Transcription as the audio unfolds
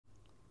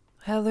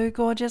Hello,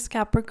 gorgeous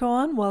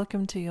Capricorn.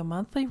 Welcome to your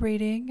monthly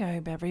reading. I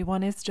hope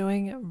everyone is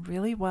doing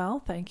really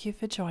well. Thank you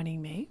for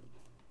joining me.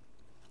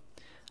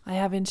 I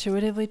have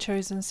intuitively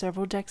chosen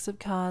several decks of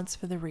cards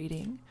for the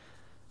reading,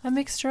 a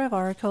mixture of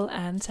oracle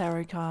and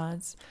tarot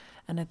cards.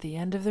 And at the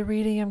end of the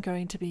reading, I'm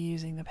going to be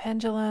using the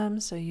pendulum,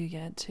 so you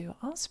get to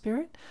ask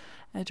Spirit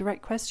a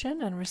direct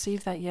question and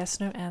receive that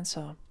yes/no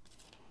answer.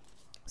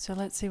 So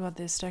let's see what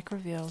this deck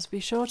reveals. Be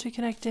sure to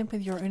connect in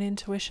with your own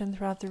intuition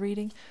throughout the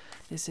reading.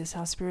 This is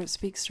how Spirit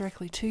speaks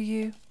directly to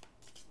you.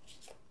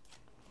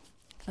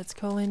 Let's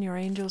call in your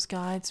angels,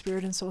 guides,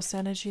 spirit and source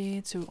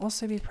energy to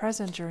also be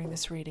present during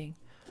this reading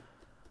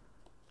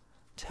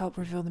to help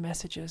reveal the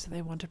messages that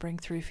they want to bring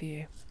through for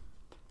you.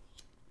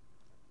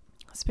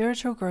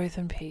 Spiritual growth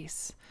and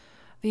peace.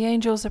 The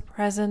angels are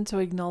present to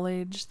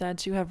acknowledge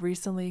that you have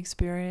recently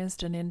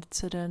experienced an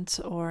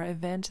incident or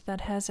event that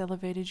has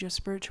elevated your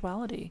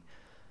spirituality.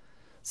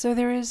 So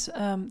there has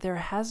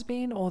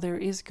been, or there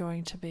is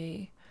going to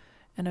be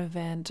an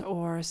event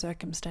or a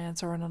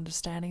circumstance or an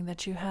understanding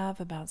that you have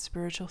about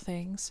spiritual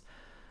things.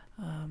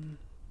 And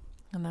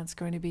that's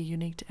going to be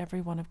unique to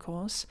everyone, of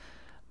course.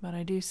 But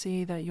I do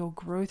see that your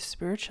growth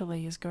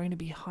spiritually is going to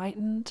be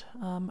heightened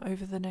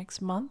over the next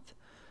month.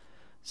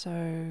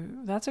 So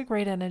that's a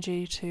great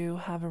energy to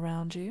have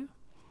around you.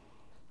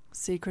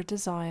 Secret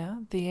desire.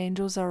 The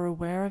angels are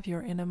aware of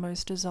your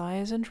innermost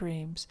desires and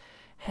dreams.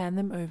 Hand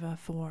them over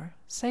for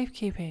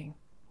safekeeping.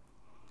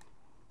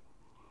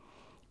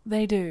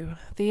 They do.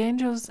 The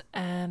angels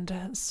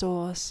and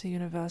source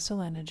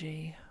universal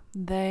energy,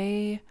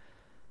 they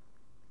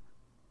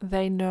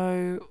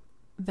hear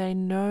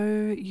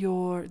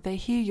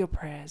your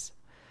prayers.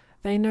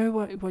 They know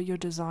what your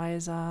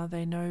desires are.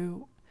 They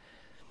know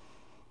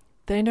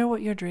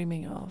what you're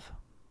dreaming of.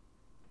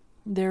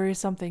 There is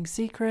something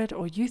secret,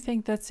 or you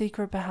think that's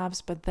secret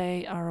perhaps, but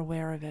they are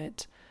aware of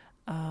it.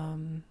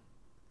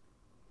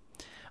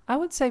 I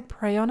would say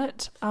pray on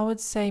it. I would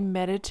say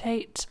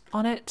meditate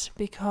on it,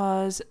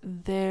 because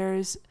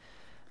there's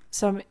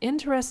some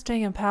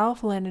interesting and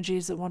powerful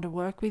energies that want to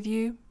work with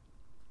you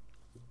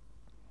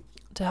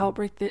to help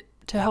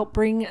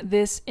bring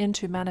this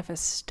into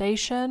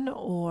manifestation,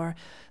 or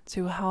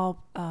to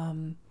help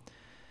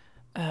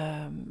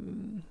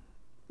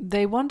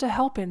they want to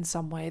help in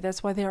some way.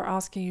 That's why they're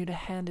asking you to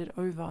hand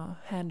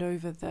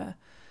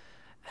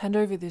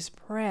over this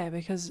prayer,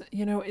 because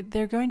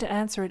they're going to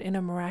answer it in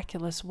a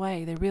miraculous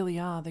way. They really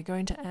are. They're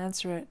going to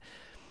answer it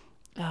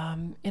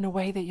in a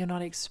way that you're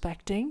not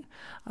expecting,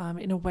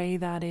 in a way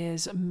that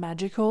is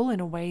magical, in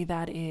a way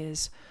that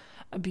is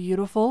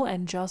beautiful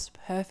and just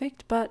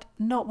perfect, but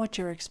not what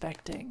you're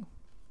expecting.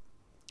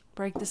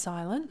 Break the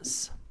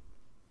silence.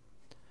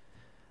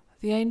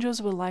 The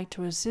angels would like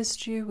to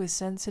assist you with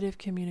sensitive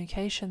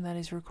communication that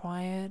is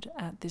required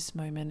at this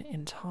moment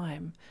in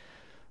time.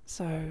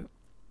 So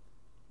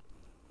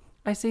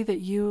I see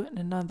that you and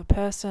another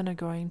person are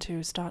going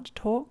to start to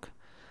talk.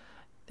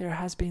 There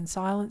has been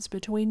silence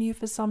between you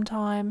for some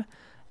time,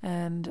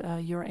 and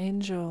your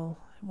angel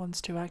wants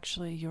to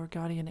your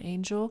guardian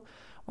angel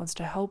wants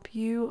to help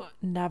you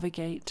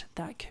navigate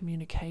that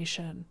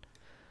communication.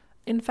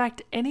 In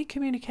fact, any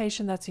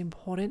communication that's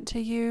important to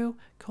you,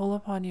 call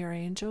upon your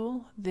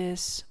angel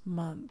this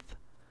month.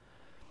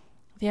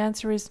 The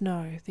answer is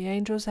no. The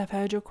angels have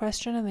heard your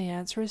question, and the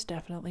answer is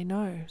definitely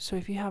no. So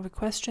if you have a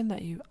question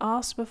that you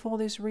asked before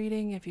this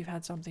reading, if you've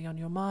had something on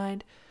your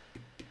mind,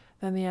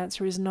 then the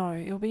answer is no.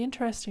 It'll be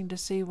interesting to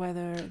see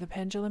whether the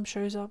pendulum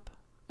shows up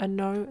a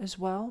no as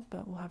well,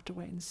 but we'll have to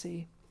wait and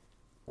see.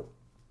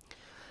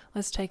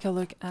 Let's take a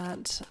look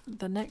at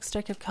the next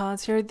deck of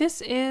cards here.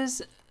 This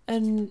is a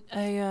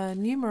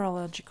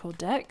numerological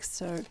deck,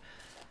 so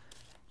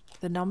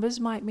the numbers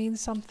might mean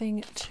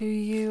something to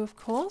you, of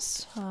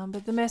course,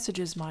 but the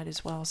messages might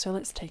as well. So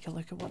let's take a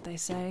look at what they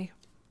say.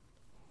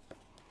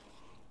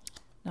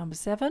 Number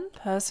 7,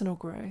 personal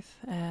growth.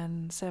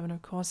 And 7,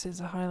 of course, is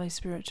a highly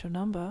spiritual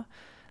number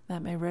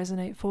that may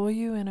resonate for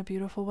you in a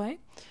beautiful way,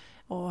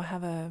 or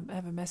have a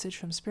message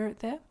from Spirit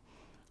there.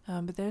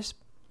 But there's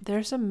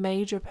a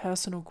major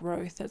personal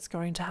growth that's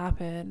going to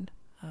happen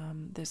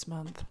this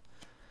month.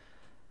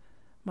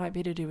 Might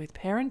be to do with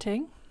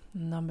parenting.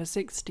 Number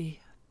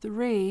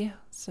 63,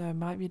 so it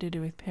might be to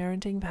do with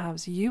parenting.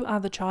 Perhaps you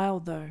are the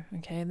child though,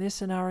 okay? In this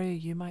scenario,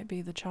 you might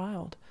be the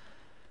child.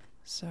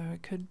 So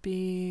it could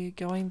be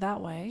going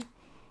that way.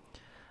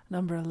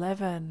 Number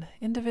 11,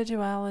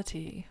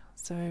 individuality.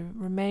 So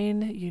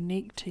remain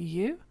unique to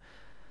you.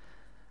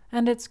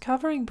 And it's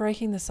covering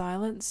breaking the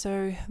silence.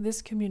 So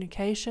this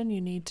communication, you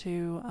need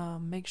to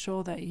make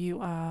sure that you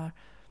are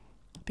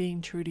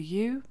being true to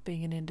you,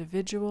 being an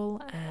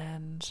individual,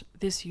 and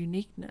this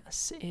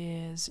uniqueness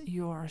is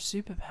your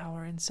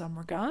superpower in some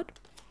regard.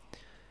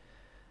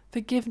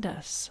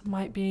 Forgiveness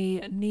might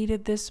be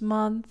needed this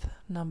month.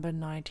 Number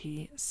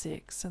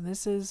 96. And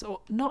this is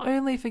not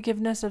only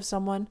forgiveness of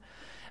someone,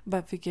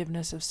 but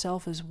forgiveness of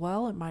self as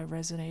well. It might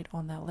resonate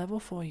on that level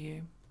for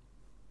you.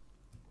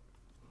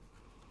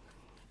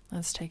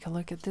 Let's take a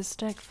look at this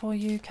deck for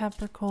you,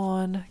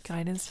 Capricorn.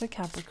 Guidance for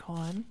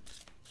Capricorn.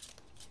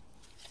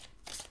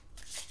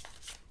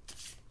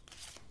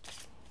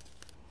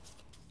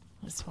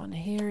 This one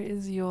here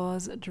is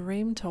yours,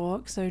 Dream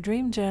Talk. So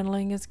dream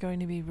journaling is going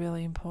to be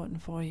really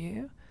important for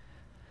you.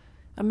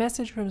 A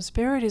message from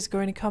Spirit is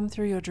going to come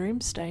through your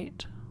dream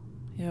state.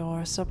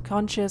 Your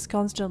subconscious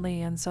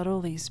constantly and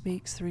subtly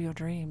speaks through your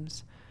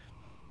dreams.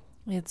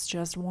 It's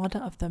just one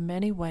of the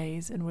many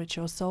ways in which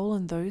your soul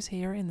and those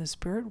here in the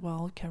spirit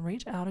world can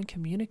reach out and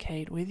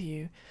communicate with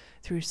you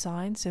through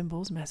signs,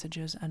 symbols,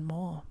 messages, and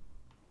more.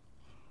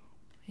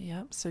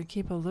 Yep, so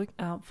keep a look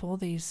out for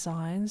these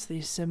signs,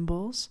 these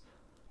symbols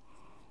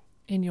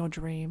in your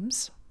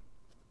dreams.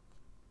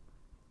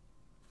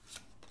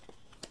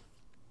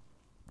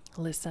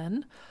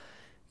 Listen.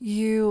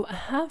 You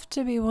have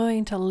to be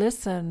willing to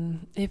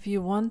listen if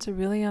you want to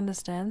really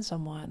understand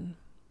someone.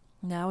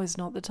 Now is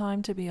not the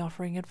time to be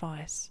offering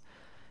advice,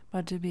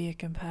 but to be a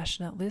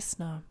compassionate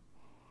listener.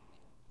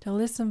 To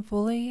listen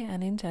fully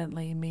and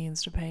intently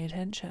means to pay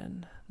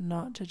attention,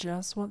 not to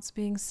just what's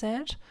being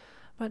said,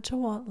 but to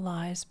what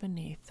lies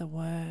beneath the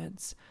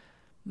words.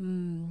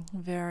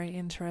 Very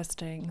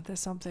interesting.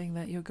 There's something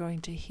that you're going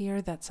to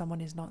hear that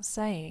someone is not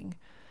saying,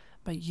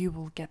 but you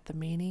will get the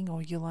meaning,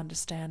 or you'll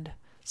understand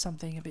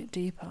something a bit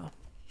deeper.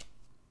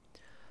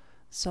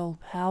 Soul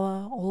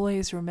power.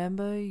 Always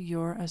remember,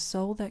 you're a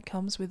soul that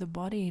comes with a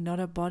body, not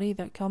a body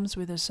that comes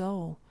with a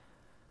soul.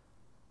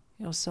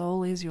 Your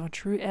soul is your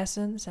true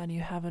essence, and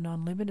you have an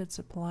unlimited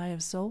supply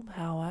of soul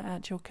power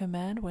at your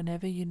command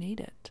whenever you need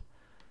it.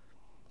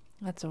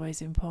 That's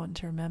always important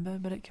to remember,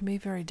 but it can be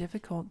very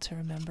difficult to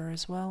remember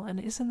as well. And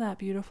isn't that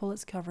beautiful?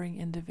 It's covering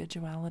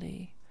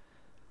individuality.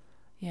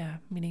 Yeah,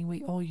 meaning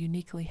we all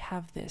uniquely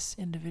have this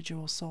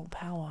individual soul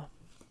power.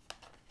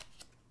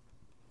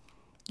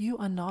 You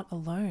are not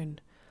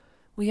alone.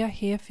 We are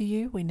here for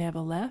you. We never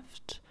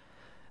left.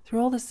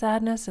 Through all the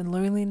sadness and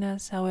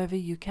loneliness, however,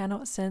 you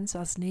cannot sense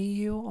us near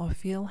you or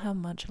feel how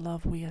much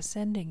love we are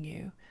sending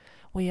you.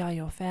 We are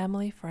your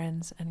family,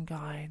 friends, and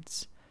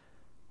guides.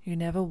 You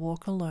never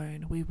walk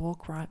alone. We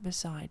walk right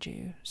beside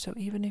you. So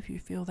even if you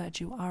feel that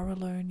you are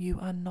alone, you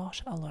are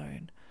not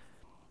alone.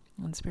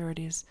 And Spirit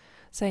is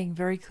saying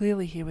very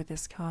clearly here with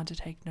this card to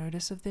take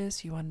notice of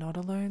this. You are not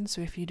alone.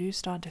 So if you do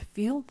start to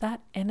feel that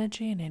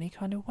energy in any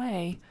kind of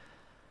way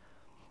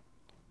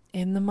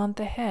in the month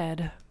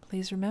ahead,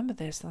 please remember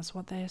this. That's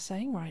what they are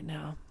saying right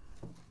now.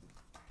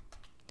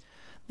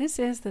 This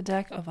is the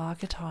deck of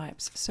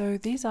archetypes. So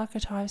these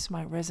archetypes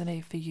might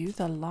resonate for you,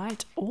 the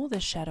light or the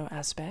shadow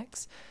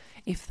aspects.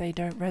 If they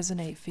don't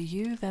resonate for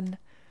you, then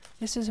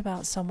this is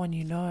about someone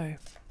you know.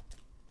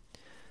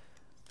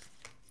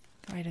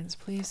 Guidance,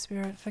 please,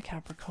 Spirit, for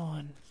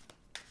Capricorn.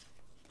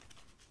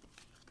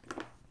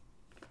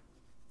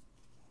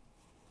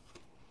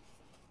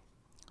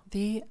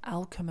 The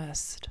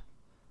Alchemist.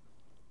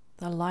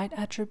 The light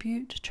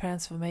attribute,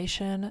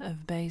 transformation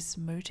of base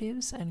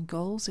motives and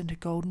goals into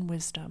golden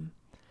wisdom.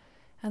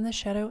 And the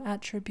shadow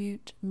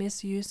attribute,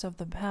 misuse of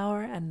the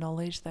power and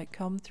knowledge that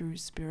come through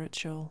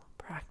spiritual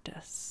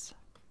practice.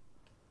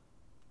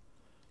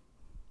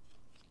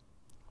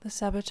 The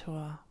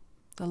Saboteur.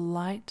 The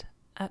light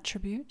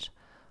attribute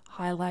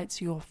highlights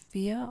your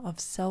fear of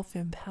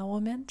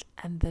self-empowerment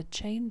and the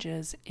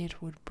changes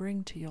it would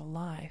bring to your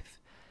life.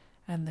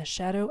 And the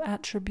shadow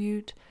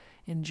attribute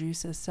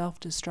induces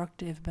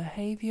self-destructive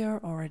behavior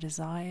or a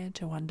desire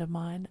to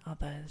undermine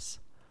others.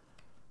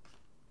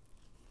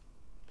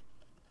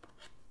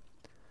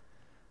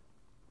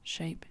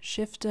 Shape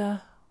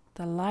Shifter.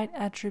 The light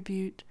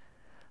attribute,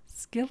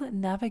 skill at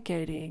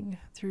navigating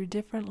through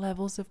different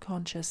levels of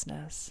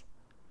consciousness.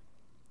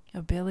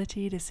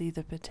 Ability to see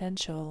the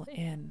potential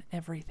in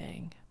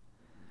everything.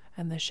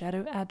 And the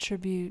shadow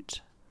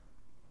attribute,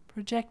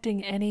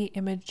 projecting any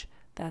image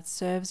that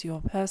serves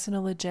your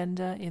personal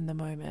agenda in the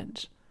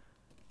moment.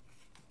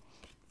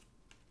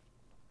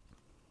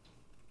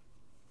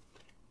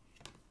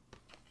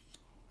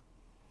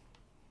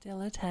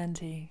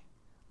 Dilettante.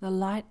 The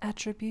light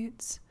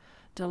attributes,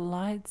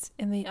 delights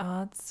in the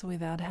arts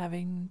without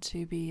having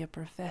to be a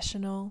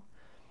professional,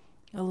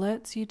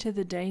 alerts you to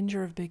the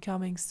danger of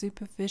becoming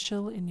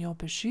superficial in your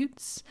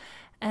pursuits,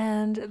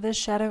 and the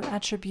shadow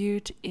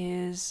attribute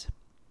is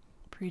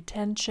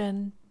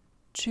pretension,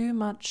 too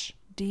much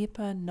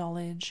deeper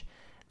knowledge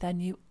than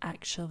you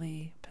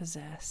actually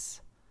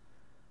possess.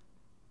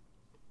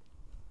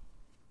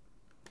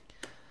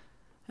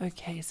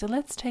 Okay, so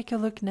let's take a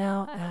look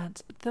now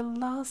at the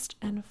last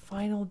and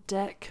final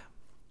deck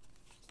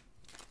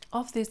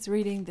of this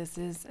reading. This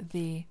is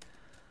the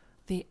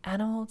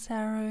Animal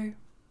Tarot.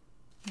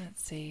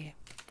 Let's see.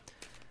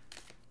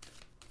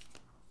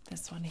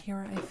 This one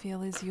here I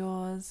feel is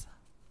yours.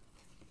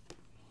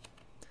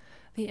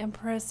 The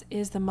Empress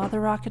is the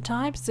mother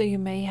archetype, so you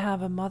may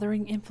have a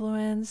mothering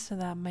influence. So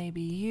that may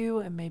be you,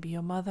 and maybe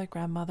your mother,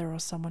 grandmother, or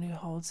someone who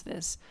holds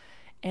this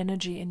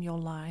energy in your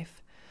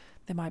life.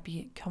 There might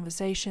be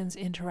conversations,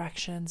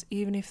 interactions,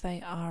 even if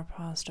they are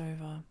passed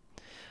over.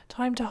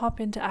 Time to hop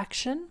into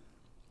action.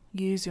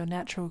 Use your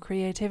natural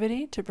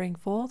creativity to bring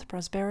forth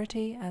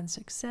prosperity and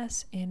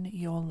success in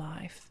your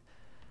life.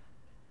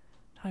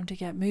 Time to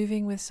get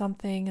moving with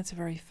something. It's a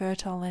very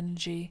fertile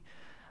energy.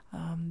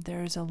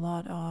 There is a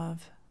lot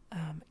of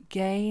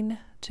gain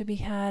to be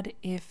had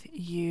if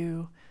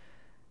you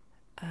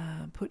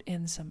put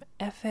in some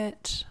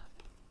effort.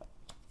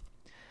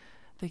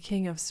 The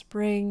King of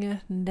Spring,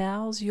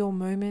 now's your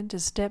moment to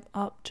step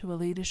up to a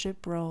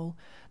leadership role.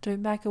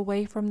 Don't back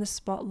away from the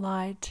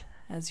spotlight,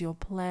 as your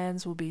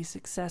plans will be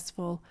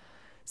successful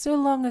so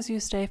long as you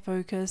stay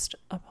focused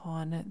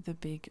upon the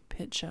big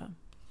picture.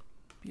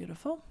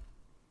 Beautiful.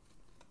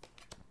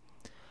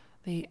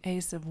 The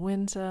Ace of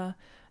Winter,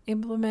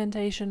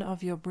 implementation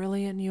of your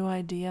brilliant new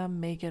idea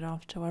may get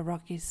off to a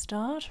rocky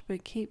start,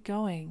 but keep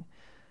going.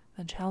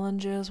 The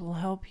challenges will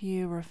help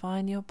you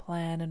refine your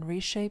plan and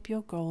reshape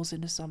your goals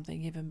into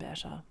something even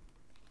better.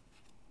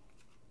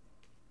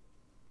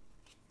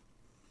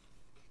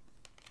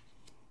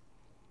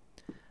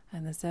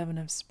 And the Seven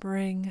of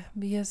Spring,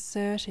 be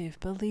assertive,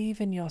 believe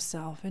in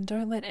yourself, and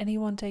don't let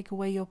anyone take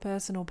away your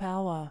personal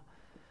power.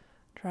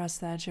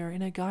 Trust that your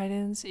inner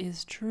guidance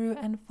is true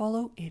and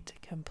follow it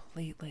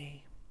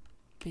completely.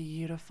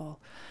 Beautiful.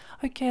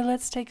 Okay,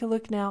 let's take a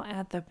look now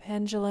at the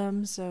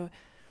pendulum. So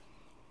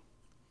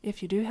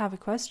if you do have a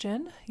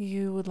question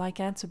you would like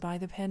answered by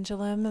the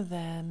pendulum,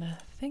 then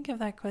think of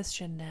that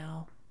question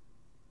now.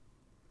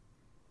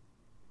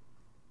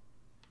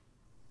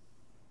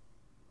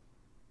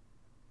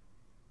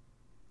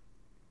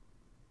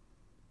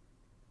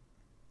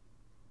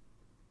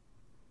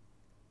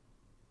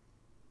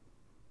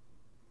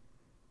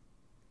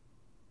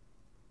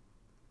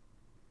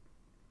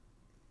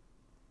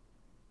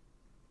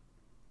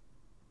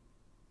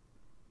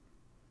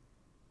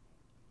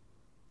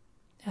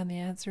 And the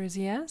answer is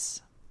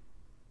yes.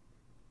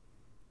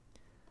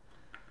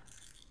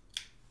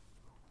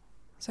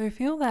 So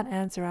feel that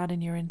answer out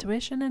in your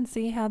intuition and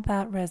see how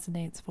that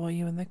resonates for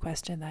you in the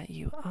question that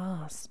you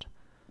asked.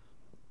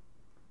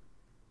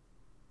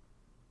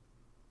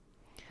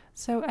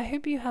 So I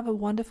hope you have a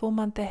wonderful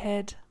month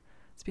ahead.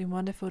 It's been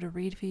wonderful to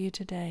read for you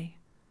today.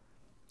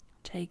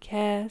 Take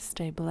care,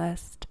 stay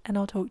blessed, and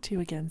I'll talk to you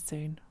again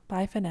soon.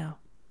 Bye for now.